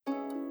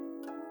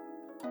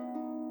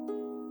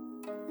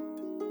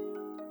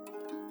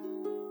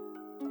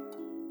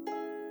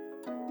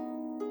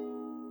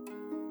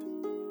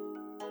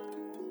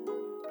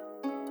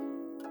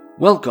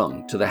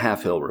Welcome to the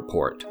Halfhill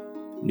Report.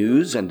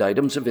 News and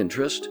items of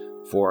interest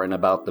for and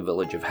about the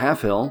village of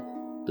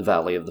Halfhill, the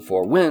Valley of the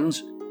Four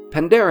Winds,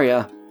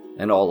 Pandaren,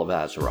 and all of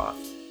Azeroth.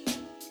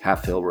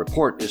 Halfhill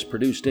Report is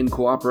produced in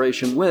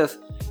cooperation with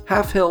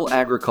Halfhill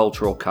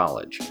Agricultural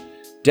College,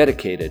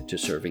 dedicated to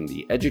serving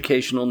the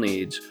educational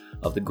needs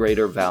of the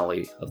greater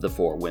Valley of the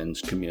Four Winds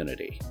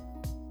community.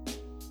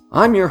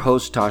 I'm your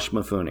host, Tosh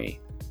Mifune,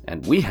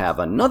 and we have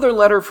another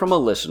letter from a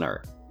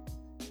listener.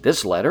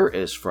 This letter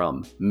is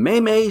from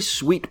Maymay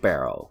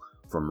Sweetbarrow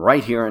from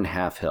right here in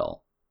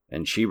Halfhill,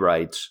 and she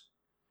writes,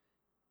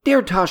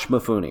 Dear Tosh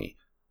Mifune,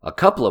 a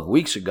couple of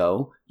weeks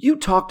ago, you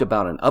talked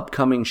about an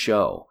upcoming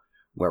show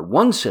where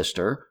one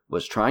sister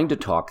was trying to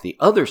talk the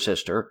other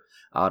sister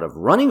out of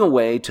running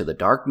away to the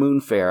Dark Moon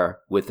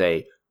Fair with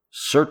a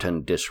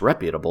certain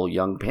disreputable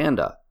young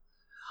panda.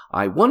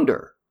 I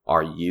wonder,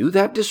 are you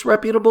that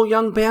disreputable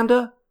young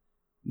panda?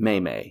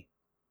 Maymay.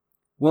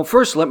 Well,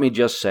 first let me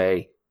just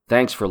say,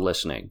 thanks for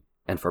listening,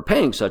 and for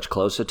paying such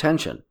close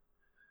attention.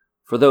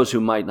 For those who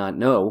might not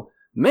know,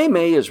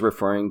 Maymay is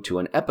referring to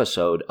an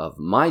episode of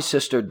My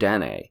Sister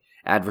Danae,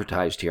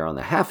 advertised here on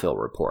the Halfhill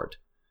Report.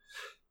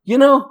 You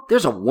know,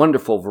 there's a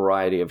wonderful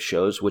variety of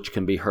shows which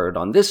can be heard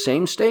on this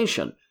same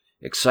station.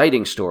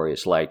 Exciting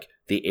stories like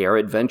The Air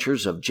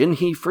Adventures of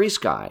Jinhee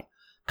Freesky,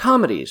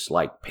 comedies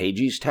like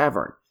Pagey's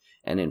Tavern,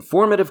 and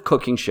informative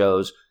cooking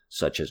shows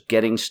such as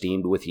Getting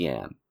Steamed with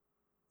Yan.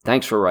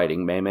 Thanks for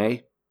writing,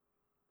 Maymay.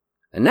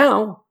 And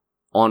now,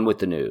 on with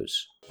the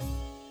news.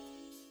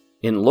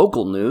 In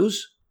local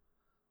news,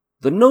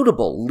 the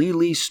notable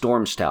Lily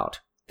Stormstout,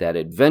 that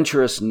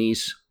adventurous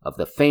niece of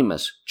the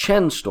famous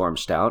Chen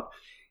Stormstout,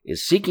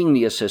 is seeking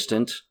the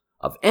assistance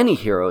of any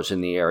heroes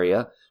in the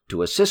area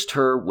to assist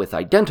her with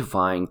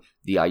identifying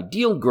the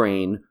ideal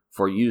grain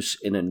for use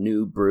in a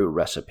new brew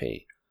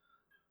recipe.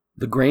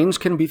 The grains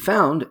can be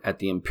found at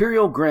the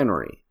Imperial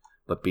Granary,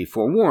 but be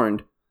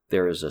forewarned,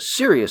 there is a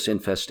serious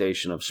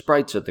infestation of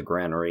sprites at the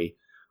granary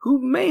who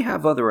may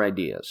have other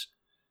ideas.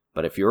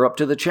 But if you're up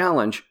to the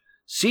challenge,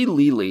 see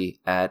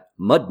Lily at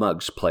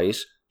Mudmug's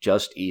place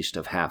just east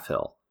of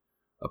Halfhill.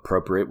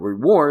 Appropriate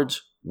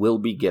rewards will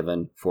be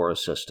given for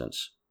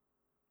assistance.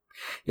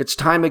 It's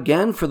time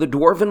again for the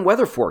Dwarven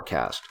Weather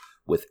Forecast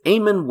with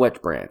Eamon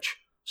Wetbranch,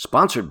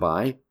 sponsored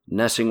by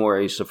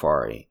Nessingwary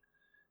Safari.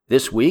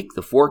 This week,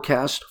 the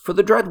forecast for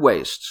the Dread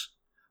Wastes.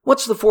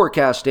 What's the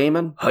forecast,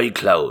 Eamon? High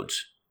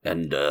clouds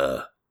and,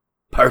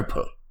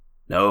 purple.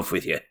 Now off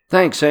with you.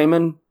 Thanks,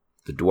 Eamon.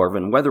 The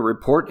Dwarven Weather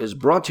Report is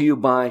brought to you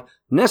by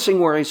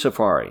Nessingwary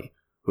Safari,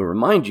 who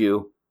remind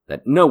you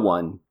that no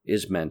one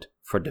is meant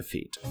for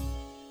defeat.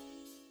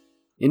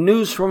 In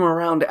news from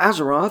around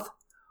Azeroth,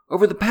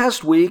 over the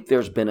past week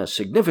there's been a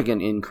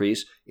significant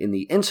increase in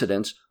the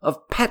incidence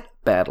of pet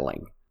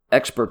battling.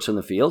 Experts in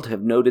the field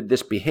have noted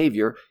this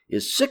behavior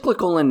is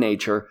cyclical in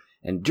nature,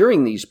 and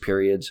during these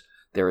periods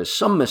there is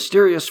some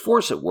mysterious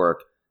force at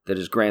work that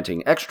is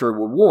granting extra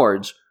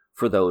rewards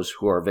for those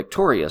who are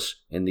victorious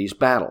in these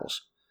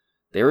battles.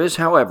 There is,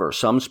 however,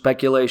 some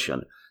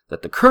speculation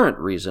that the current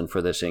reason for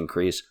this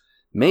increase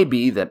may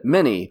be that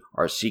many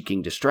are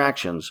seeking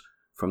distractions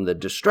from the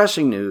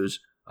distressing news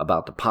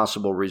about the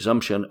possible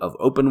resumption of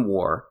open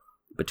war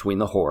between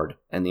the Horde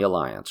and the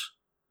Alliance.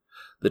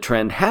 The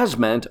trend has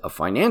meant a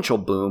financial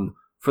boom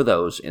for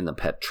those in the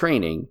pet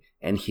training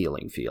and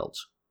healing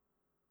fields.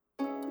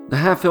 The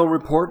Halfhill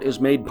Report is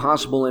made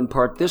possible in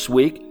part this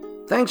week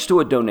thanks to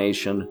a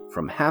donation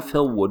from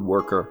Halfhill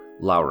woodworker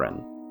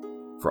Lauren.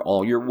 For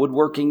all your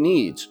woodworking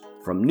needs,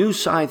 from new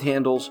scythe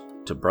handles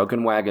to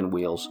broken wagon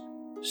wheels,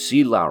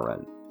 see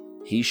Lauren.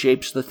 He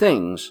shapes the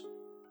things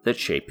that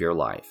shape your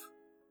life.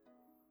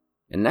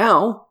 And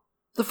now,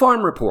 the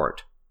Farm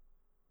Report.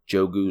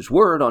 Jogu's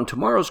word on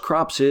tomorrow's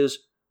crops is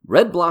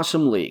red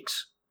blossom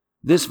leeks.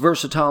 This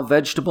versatile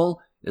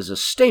vegetable is a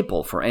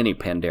staple for any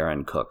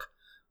Pandaren cook,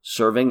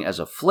 serving as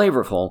a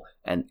flavorful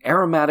and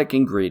aromatic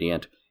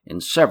ingredient in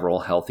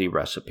several healthy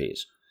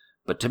recipes.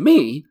 But to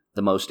me,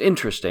 the most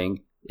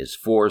interesting is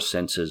Four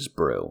Senses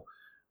Brew,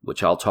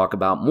 which I'll talk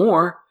about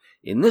more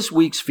in this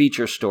week's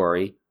feature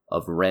story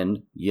of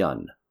Ren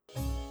Yun.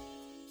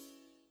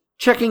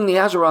 Checking the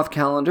Azeroth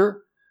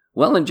calendar,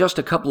 well, in just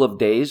a couple of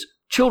days,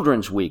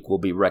 Children's Week will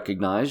be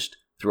recognized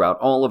throughout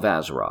all of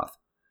Azeroth.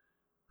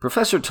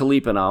 Professor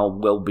Talip and I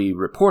will be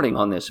reporting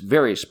on this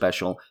very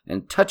special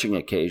and touching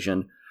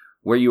occasion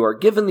where you are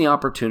given the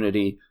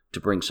opportunity to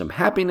bring some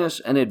happiness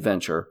and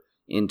adventure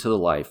into the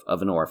life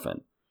of an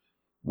orphan.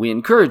 We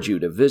encourage you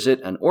to visit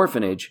an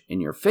orphanage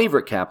in your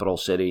favorite capital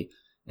city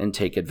and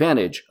take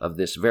advantage of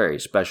this very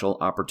special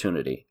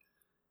opportunity.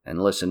 And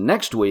listen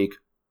next week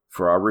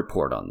for our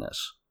report on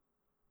this.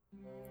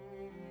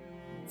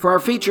 For our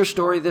feature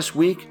story this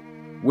week,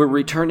 we're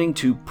returning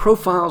to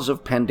Profiles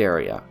of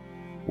Pandaria,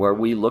 where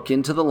we look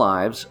into the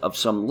lives of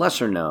some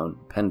lesser-known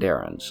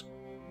Pandarens.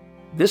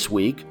 This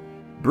week,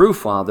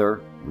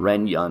 Brewfather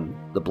Ren Yun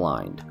the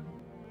Blind.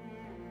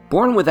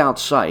 Born without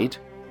sight,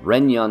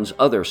 Ren Yun's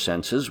other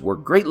senses were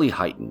greatly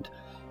heightened,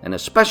 and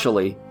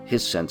especially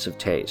his sense of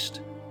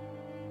taste.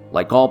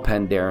 Like all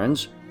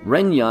Pandarens,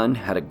 Ren Yun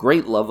had a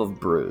great love of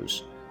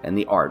brews and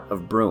the art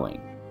of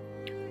brewing.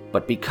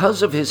 But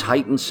because of his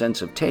heightened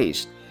sense of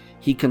taste,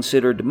 he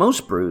considered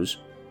most brews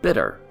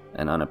bitter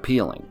and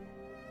unappealing.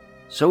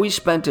 So he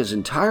spent his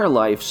entire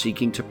life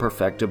seeking to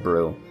perfect a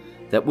brew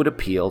that would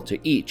appeal to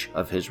each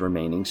of his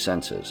remaining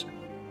senses.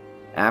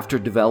 After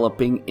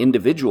developing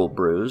individual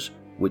brews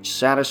which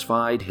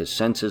satisfied his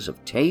senses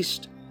of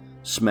taste,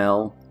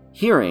 smell,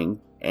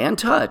 hearing, and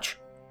touch,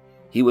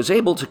 he was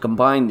able to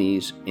combine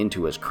these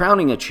into his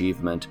crowning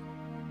achievement,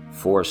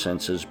 Four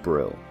Senses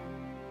Brew.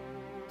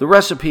 The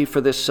recipe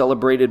for this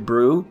celebrated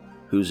brew,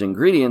 whose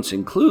ingredients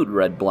include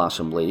red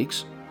blossom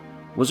leeks,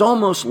 was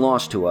almost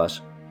lost to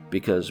us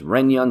because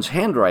Ren Yun's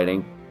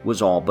handwriting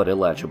was all but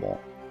illegible.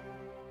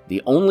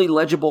 The only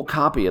legible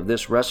copy of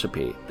this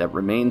recipe that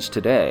remains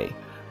today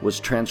was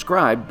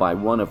transcribed by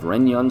one of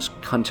Ren Yun's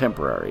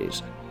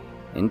contemporaries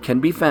and can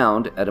be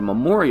found at a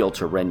memorial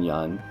to Ren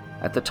Yun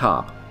at the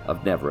top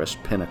of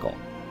Neverest Pinnacle.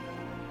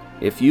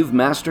 If you've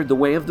mastered the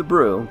way of the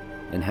brew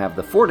and have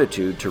the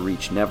fortitude to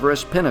reach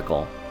Neverest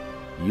Pinnacle,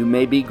 you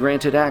may be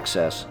granted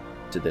access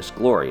to this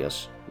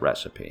glorious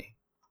recipe.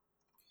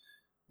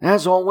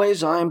 As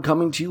always, I am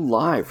coming to you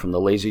live from the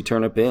Lazy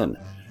Turnip Inn,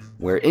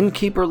 where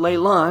innkeeper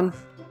Leylan,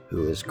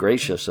 who is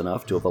gracious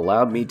enough to have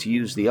allowed me to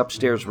use the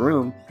upstairs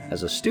room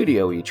as a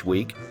studio each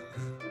week,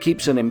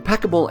 keeps an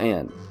impeccable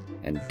inn,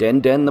 and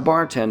Den the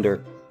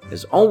bartender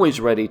is always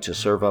ready to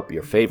serve up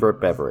your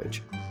favorite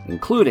beverage,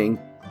 including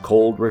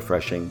cold,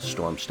 refreshing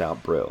Storm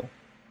Stout brew.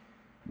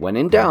 When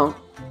in doubt,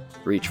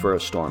 reach for a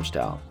Storm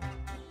Stout.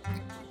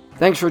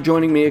 Thanks for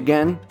joining me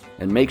again,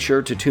 and make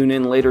sure to tune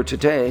in later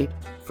today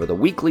for the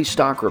weekly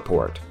stock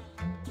report,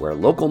 where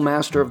local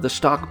master of the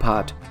stock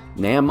pot,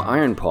 Nam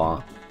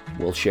Ironpaw,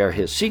 will share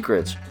his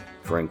secrets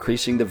for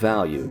increasing the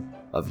value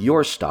of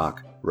your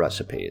stock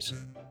recipes.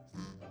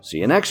 See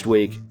you next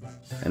week,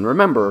 and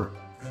remember,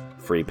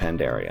 free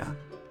Pandaria.